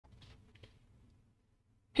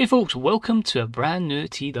Hey folks, welcome to a brand new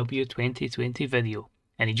TEW2020 video,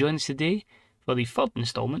 and he joins today for the third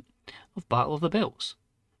installment of Battle of the Belts.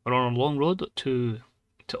 We're on a long road to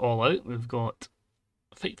All Out. We've got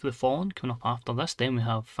Fight for the Fallen coming up after this, then we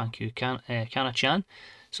have Thank You Kana-chan.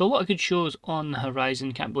 So a lot of good shows on the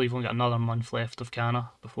horizon. Can't believe we've only got another month left of Kana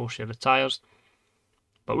before she retires.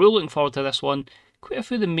 But we're looking forward to this one. Quite a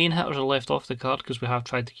few of the main hitters are left off the card because we have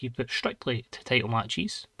tried to keep it strictly to title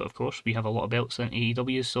matches. But of course, we have a lot of belts in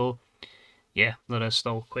AEW, so yeah, there is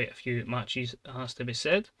still quite a few matches, it has to be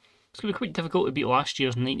said. It's going to be quite difficult to beat last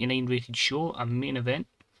year's 99 rated show, a main event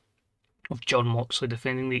of Jon Moxley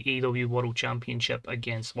defending the AEW World Championship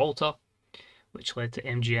against Walter, which led to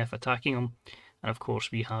MJF attacking him. And of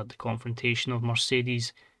course, we had the confrontation of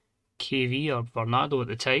Mercedes KV, or Varnado at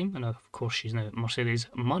the time, and of course she's now Mercedes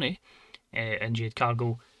Money, and Jade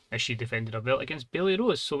Cargill as she defended her belt against Bayley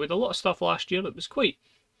Rose. So we had a lot of stuff last year that was quite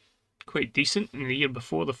decent. In the year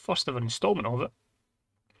before, the first ever installment of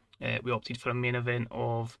it, we opted for a main event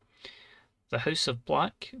of the House of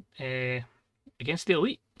Black against the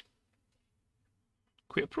Elite.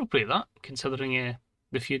 Quite appropriate that, considering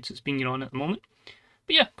the feuds that's been going on at the moment.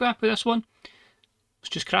 But yeah, quite happy with this one. Let's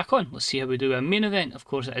just crack on. Let's see how we do. A main event, of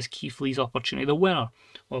course, it is Keith Lee's opportunity, the winner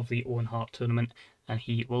of the Owen Hart tournament, and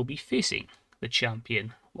he will be facing the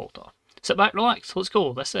champion, Walter. Sit back, relax, let's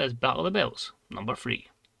go. This is Battle of the Belts, number 3.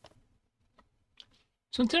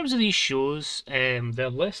 So in terms of these shows, they're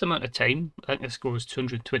less amount of time. I think this goes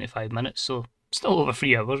 225 minutes, so still over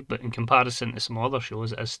 3 hours, but in comparison to some other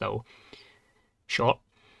shows, it is still short.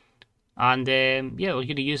 And yeah, we're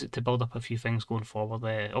going to use it to build up a few things going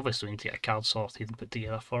forward. Obviously, we need to get a card sorted and put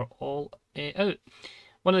together for All Out.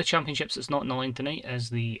 One of the championships that's not in the line tonight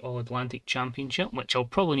is the All Atlantic Championship, which I'll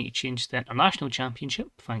probably need to change to the International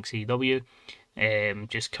Championship, thanks AEW.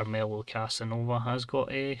 Just Carmelo Casanova has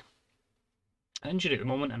got a injury at the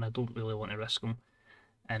moment, and I don't really want to risk him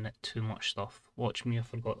in too much stuff. Watch me, I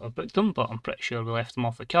forgot I booked him, but I'm pretty sure we left him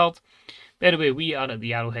off the card. But anyway, we are at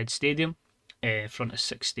the Arrowhead Stadium. Front of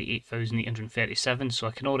 68,837, so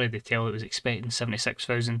I can already tell it was expecting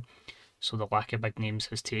 76,000, so the lack of big names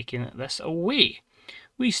has taken this away.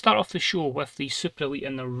 We start off the show with the Super Elite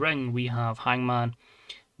in the ring. We have Hangman,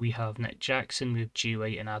 we have Nick Jackson, we have Jay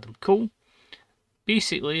White and Adam Cole.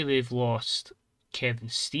 Basically, they've lost Kevin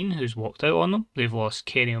Steen, who's walked out on them. They've lost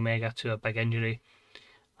Kenny Omega to a big injury,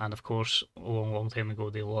 and of course, a long time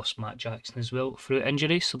ago, they lost Matt Jackson as well through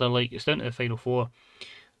injury, so they're like, it's down to the final 4.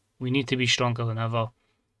 We need to be stronger than ever.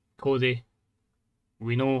 Cody,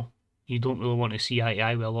 we know you don't really want to see eye to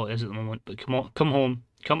eye with a lot of us at the moment, but come on, come home,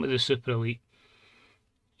 come to the Super Elite.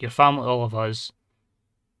 Your family, all of us.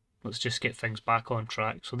 Let's just get things back on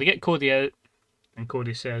track. So they get Cody out, and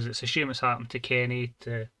Cody says it's a shame it's happened to Kenny,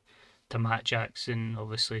 to Matt Jackson.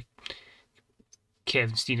 Obviously,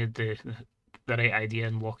 Kevin Steen had the right idea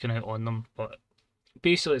in walking out on them, but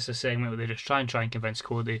basically it's a segment where they just try and convince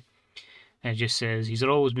Cody. And it just says, these will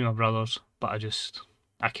always be my brothers, but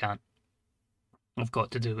I can't. I've got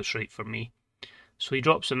to do what's right for me. So he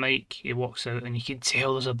drops the mic, he walks out, and you can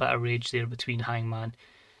tell there's a bit of rage there between Hangman,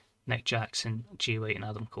 Nick Jackson, Jay White and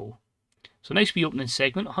Adam Cole. So nice wee opening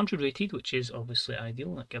segment, 100 rated, which is obviously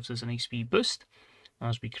ideal. That gives us a nice wee boost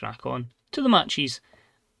as we crack on to the matches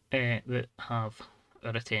that have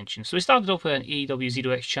our attention. So we started off with an AEW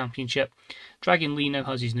 0X Championship. Dragon Lee now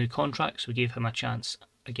has his new contract, so we gave him a chance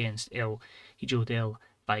against El Hijo del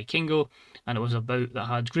Vikingo, and it was a bout that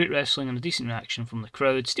had great wrestling and a decent reaction from the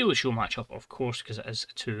crowd. Steal the show matchup, of course, because it is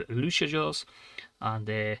 2 luchadors, and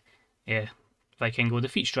yeah, Vikingo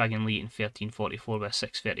defeats Dragon Lee in 13:44 with a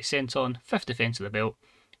 6:30 senton, 5th defense of the belt,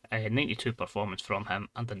 92 performance from him,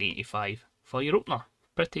 and an 85 for your opener.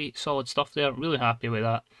 Pretty solid stuff there, really happy with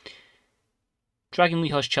that. Dragon Lee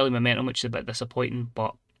has chilly momentum, which is a bit disappointing,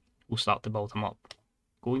 but we'll start to build him up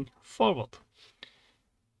going forward.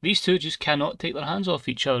 These two just cannot take their hands off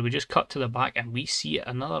each other. We just cut to the back and we see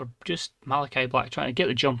another just Malachi Black trying to get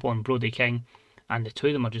the jump on Brody King, and the two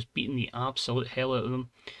of them are just beating the absolute hell out of them.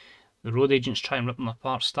 The road agents try and rip them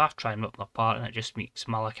apart, staff try and rip them apart, and it just makes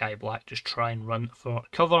Malachi Black just try and run for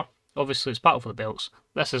cover. Obviously it's battle for the belts.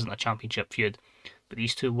 This isn't a championship feud, but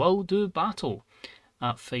these two will do battle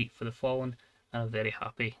at Fight for the Fallen, and a very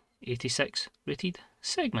happy 86 rated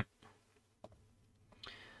segment.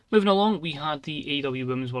 Moving along, we had the AEW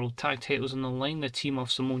Women's World Tag Titles on the line. The team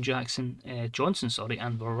of Simone Johnson,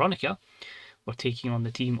 and Veronica were taking on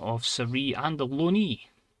the team of Sarie and the Loney,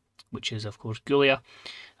 which is of course Gulia.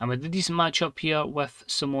 And with a decent matchup here with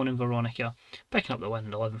Simone and Veronica picking up the win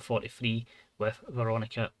in 11:43, with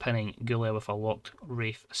Veronica pinning Gulia with a locked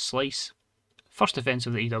Wraith Slice. First defence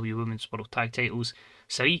of the AEW Women's World Tag Titles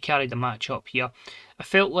Sari carried the match up here. I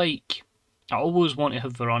felt like I always want to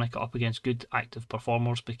have Veronica up against good active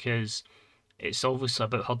performers because it's obviously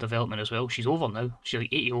about her development as well. She's over now. She's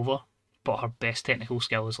like 80 over, but her best technical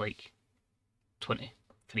skill is like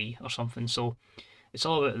 23 or something. So it's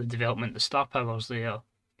all about the development. The star power's there.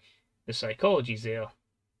 The psychology's there.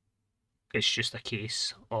 It's just a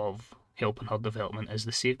case of helping her development as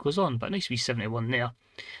the save goes on. But a nice wee 71 there.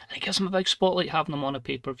 And it gives him a big spotlight having him on a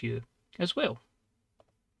pay-per-view as well.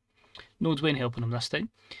 No Dwayne helping him this time.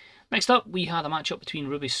 Next up, we had a matchup between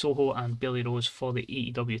Ruby Soho and Billy Rose for the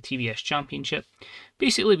AEW TBS Championship.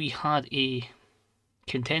 Basically, we had a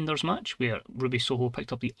contenders match where Ruby Soho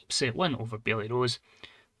picked up the upset win over Billy Rose,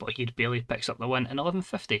 but here Bayley picks up the win in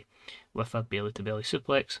 11:50 with a belly-to-belly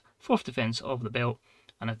suplex, 4th defence of the belt,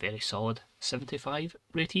 and a very solid 75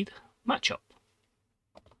 rated matchup.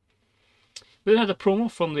 We then had a promo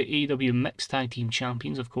from the AEW Mixed Tag Team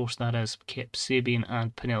Champions, of course that is Kip Sabian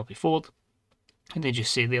and Penelope Ford. And they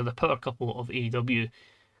just say they're the power couple of AEW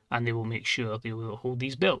and they will make sure they will hold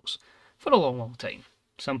these belts for a long, long time.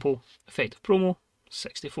 Simple, effective promo,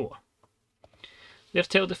 64. Their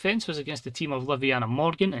title defence was against the team of Liviana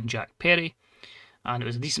Morgan and Jack Perry, and it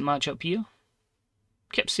was a decent matchup here.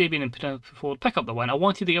 Kip Sabian and Penelope Ford pick up the win. I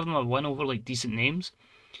wanted to give them a win over like decent names.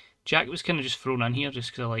 Jack was kind of just thrown in here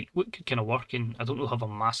just because I like what could kind of work, and I don't really have a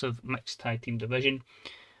massive mixed tag team division.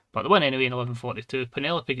 But the win anyway in 11:42.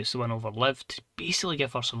 Penelope gets the win over Liv to basically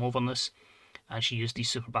give her some overness, and she used the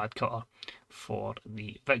super bad cutter for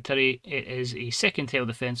the victory. It is a second title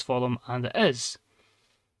defence for them, and it is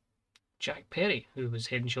Jack Perry who was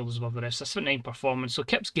head and shoulders above the rest. A 79 performance, so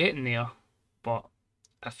Kip's getting there, but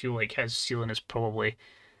I feel like his ceiling is probably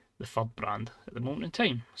the third brand at the moment in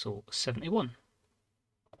time, so 71.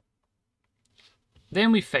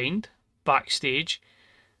 Then we find backstage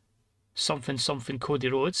something Cody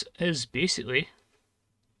Rhodes is basically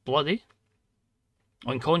bloody,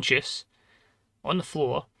 unconscious, on the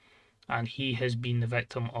floor, and he has been the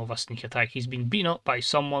victim of a sneak attack. He's been beaten up by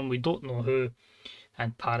someone, we don't know who,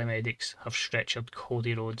 and paramedics have stretchered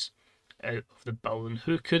Cody Rhodes out of the building.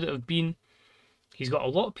 Who could it have been? He's got a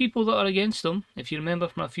lot of people that are against him. If you remember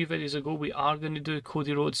from a few videos ago, we are going to do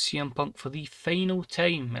Cody Rhodes CM Punk for the final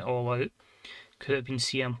time at All Out. Could it have been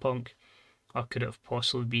CM Punk, or could it have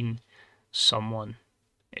possibly been someone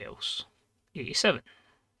else? 87.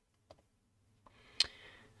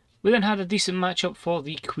 We then had a decent matchup for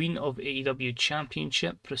the Queen of AEW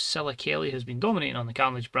Championship. Priscilla Kelly has been dominating on the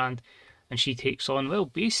Carnage brand, and she takes on, well,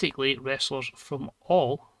 basically wrestlers from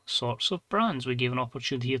all sorts of brands. We gave an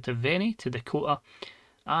opportunity here to Venny, to Dakota,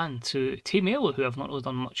 and to Tay Melo, who I've not really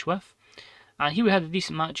done much with. And here we had a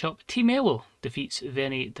decent matchup. Tay Melo defeats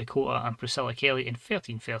Venny, Dakota, and Priscilla Kelly in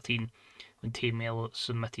 13-13 when Tay Melo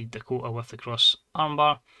submitted Dakota with the cross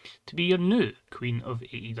armbar to be your new Queen of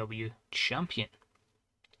AEW champion.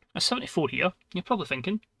 A 74 here. You're probably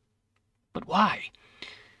thinking, but why?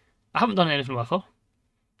 I haven't done anything with her.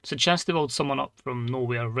 It's a chance to build someone up from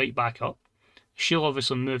nowhere right back up. She'll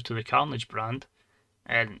obviously move to the Carnage brand,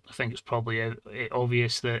 and I think it's probably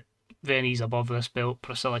obvious that Venny's above this belt,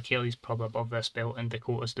 Priscilla Kelly's probably above this belt, and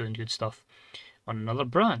Dakota's doing good stuff on another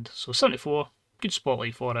brand. So 74, good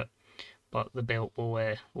spotlight for it, but the belt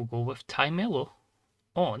will go with Tay Melo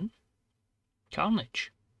on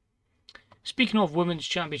Carnage. Speaking of Women's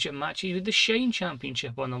Championship matches, with the Shine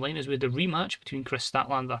Championship on the line as we had the rematch between Chris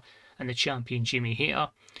Statlander and the champion Jamie Hayter.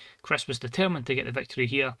 Chris was determined to get the victory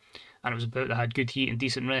here, and it was about that had good heat and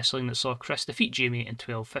decent wrestling that saw Chris defeat Jamie in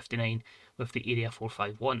 12:59 with the Area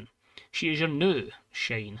 451. She is your new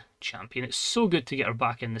Shine champion. It's so good to get her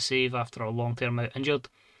back in the save after a long term out injured.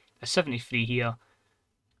 A 73 here.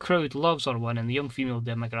 Crowd loves her win, and the young female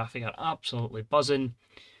demographic are absolutely buzzing.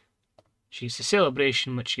 She gets a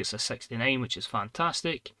celebration, which gets a 69, which is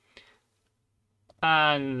fantastic.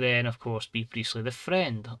 And then, of course, Bea Priestley, the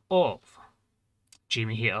friend of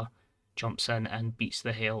Jamie Hayter, jumps in and beats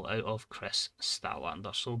the hell out of Chris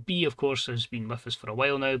Statlander. So Bea, of course, has been with us for a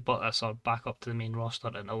while now, but that's our back up to the main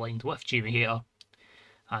roster and aligned with Jamie Hayter.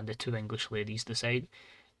 And the two English ladies decide,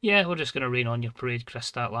 yeah, we're just going to rain on your parade,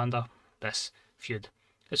 Chris Statlander. This feud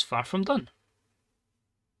is far from done.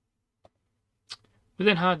 We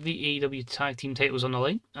then had the AEW Tag Team titles on the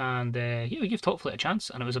line, and we gave Top Flight a chance,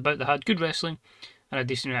 and it was about they had good wrestling and a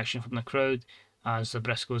decent reaction from the crowd as the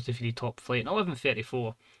Briscoes defeated Top Flight in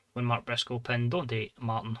 11:34 when Mark Briscoe pinned Dante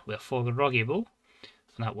Martin with a Fogger Ruggy Bowl,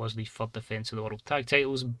 and that was the third defence of the World Tag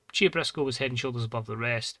Titles. Jay Briscoe was head and shoulders above the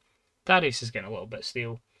rest. Darius is getting a little bit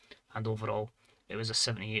stale, and overall it was a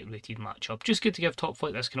 78 rated matchup. Just good to give Top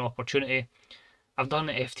Flight this kind of opportunity. I've done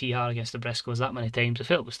the FTR against the Briscoes that many times. I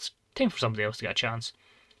felt it was time for somebody else to get a chance,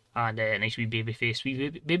 and a nice wee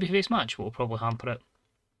babyface match, which will probably hamper it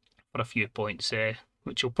for a few points,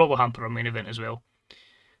 which will probably hamper our main event as well.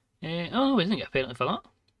 Oh, we didn't get a penalty for that.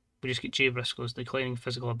 We just get Jay Briscoe's declining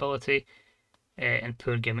physical ability and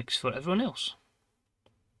poor gimmicks for everyone else.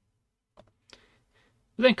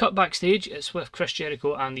 We then cut backstage. It's with Chris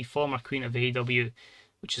Jericho and the former Queen of AEW,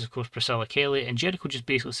 which is of course Priscilla Kelly, and Jericho just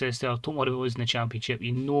basically says to her, don't worry about losing the championship,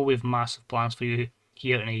 you know we have massive plans for you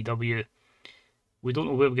here in AEW. We don't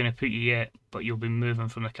know where we're going to put you yet, but you'll be moving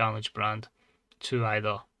from the Carnage brand to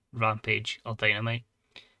either Rampage or Dynamite.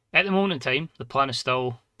 At the moment in time, the plan is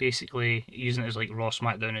still basically using it as like Raw,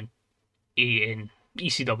 SmackDown and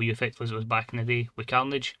ECW effectively as it was back in the day with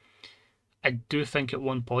Carnage. I do think at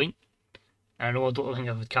one point, and I know I don't think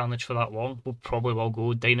I've had Carnage for that long, we'll probably will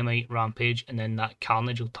go Dynamite, Rampage, and then that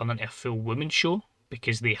Carnage will turn into a full women's show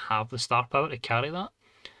because they have the star power to carry that.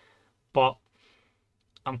 But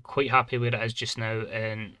I'm quite happy where it is just now,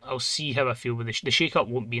 and I'll see how I feel with the shake-up.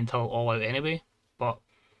 Won't be until All Out anyway, but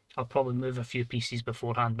I'll probably move a few pieces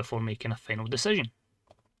beforehand before making a final decision,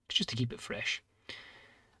 just to keep it fresh.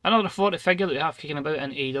 Another 40 figure that we have kicking about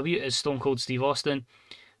in AEW is Stone Cold Steve Austin,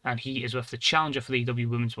 and he is with the challenger for the AEW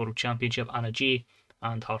Women's World Championship, Anna Jay,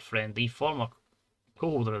 and her friend, the former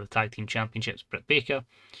co-holder of the Tag Team Championships, Britt Baker.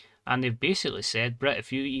 And they've basically said, Britt,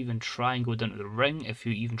 if you even try and go down to the ring, if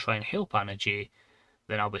you even try and help Anna Jay,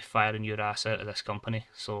 then I'll be firing your ass out of this company.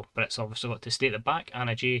 So Britt's obviously got to stay at the back.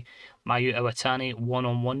 Anna Jay, Mayu Iwatani,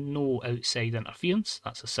 one-on-one, no outside interference.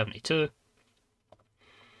 That's a 72.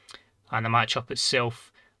 And the matchup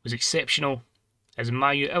itself was exceptional, as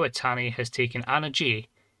Mayu Iwatani has taken Anna Jay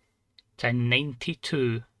to a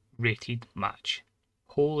 92 rated match.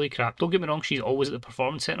 Holy crap. Don't get me wrong, she's always at the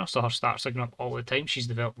Performance Centre, so her starts are going up all the time. She's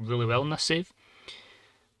developed really well in this save.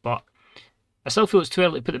 But I still feel it's too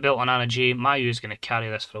early to put the belt on Anna Jay. Mayu is going to carry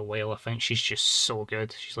this for a while. I think she's just so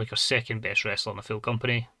good. She's like her second best wrestler in the full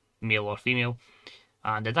company, male or female.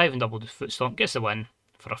 And the diving double foot stomp gets the win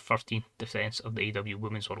for a 13th defence of the AEW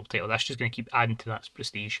Women's World title. That's just going to keep adding to that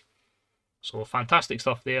prestige. So fantastic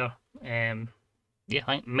stuff there. Yeah, I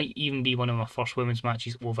think it might even be one of my first women's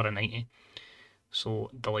matches over a 90.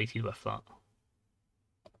 So delighted with that.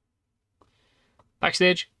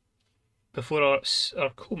 Backstage, before our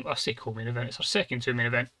co-main event, it's our second two-main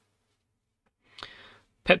event.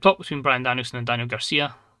 Pep talk between Bryan Danielson and Daniel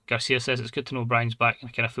Garcia. Garcia says it's good to know Bryan's back on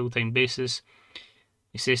a kind of full-time basis.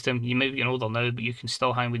 He says to him, you might be getting older now, but you can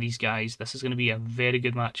still hang with these guys. This is going to be a very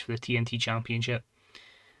good match for the TNT Championship.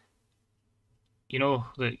 You know,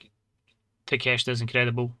 like, Takeshita's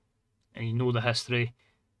incredible, and you know the history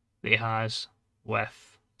that he has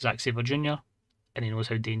with Zack Sabre Jr., and he knows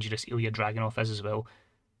how dangerous Ilya Dragunov is as well.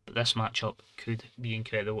 But this matchup could be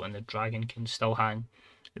incredible, and the Dragon can still hang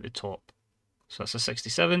at the top. So that's a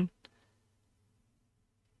 67.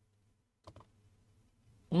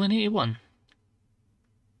 Only an 81.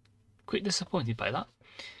 Quite disappointed by that.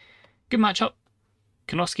 Good matchup.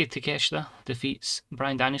 Konosuke Takeshita defeats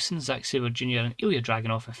Bryan Danielson, Zack Sabre Jr. and Ilya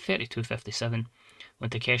Dragunov in 32-57 when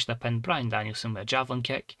Takeshita pinned Bryan Danielson with a javelin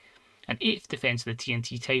kick. An 8th defence of the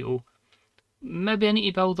TNT title. Maybe I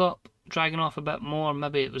need to build up Dragunov a bit more.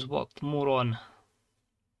 Maybe it was worked more on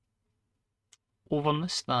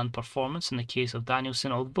overness than performance in the case of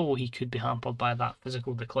Danielson, although he could be hampered by that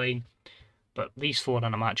physical decline. But these four in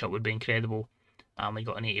a matchup would be incredible. And we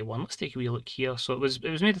got an 81. Let's take a wee look here. So it was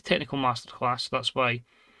made a technical masterclass, so that's why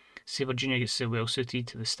Sabre Jr. gets so well suited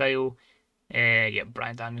to the style. Yeah,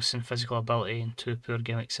 Bryan Danielson, physical ability, and two poor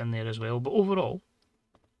gimmicks in there as well. But overall,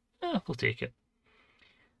 we'll take it.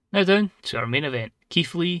 Now down to our main event.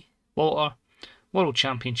 Keith Lee, Walter, World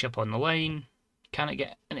Championship on the line. Can it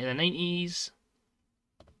get into the 90s?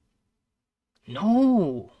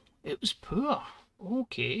 No, it was poor.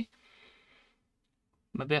 Okay.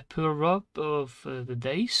 Maybe a poor rub of the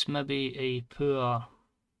dice. Maybe a poor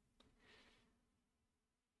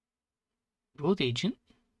road agent.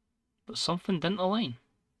 But something didn't align.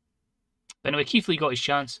 But anyway, Keith Lee got his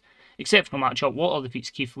chance. Exceptional matchup. Walter defeats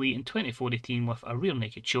Keith Lee in 24-18 with a rear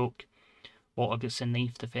naked choke. Walter gets the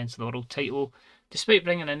 9th defence of the world title. Despite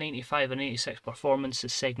bringing a 95 and 86 performance, the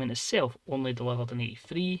segment itself only delivered an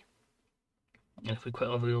 83. And if we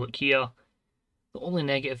quickly have a look here, the only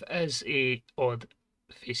negative is a odd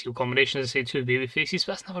face heel combination, as I said, two baby faces,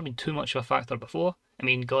 but that's never been too much of a factor before. I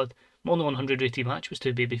mean, God, more than 100 rated match was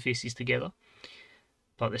two baby faces together.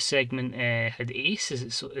 But the segment had Ace as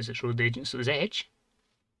its road agent, so there's Edge.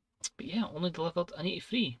 But yeah, only delivered an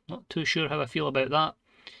 83. Not too sure how I feel about that.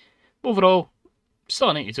 Overall, still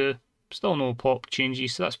an 82. Still no pop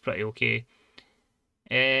changes, so that's pretty okay.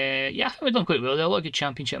 Yeah, I think we've done quite well. There are a lot of good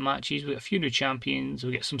championship matches. We've got a few new champions.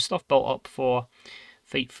 We get some stuff built up for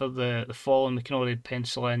fight for the Fallen. We can already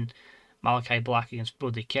pencil in Malachi Black against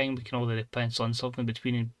Brody King. We can already pencil in something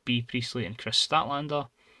between B. Priestley and Chris Statlander.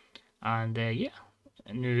 And yeah,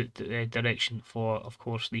 a new direction for, of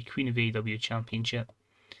course, the Queen of AEW Championship.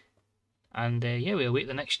 And yeah, we await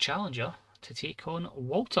the next challenger to take on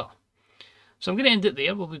Walter. So I'm going to end it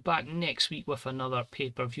there. We'll be back next week with another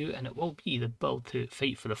pay-per-view, and it will be the build to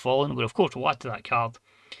Fight for the Fallen. We'll, of course, we'll add to that card,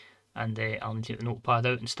 and I'll need to get the notepad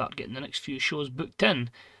out and start getting the next few shows booked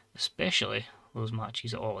in, especially those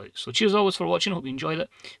matches at All Out. So cheers always for watching. Hope you enjoyed it.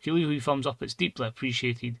 If you leave a thumbs up, it's deeply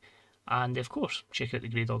appreciated. And of course, check out the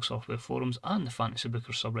Grey Dog Software forums and the Fantasy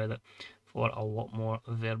Booker subreddit for a lot more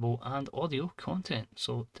verbal and audio content.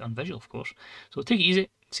 So, and visual, of course. So take it easy.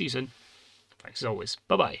 See you soon. Thanks as always.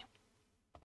 Bye-bye.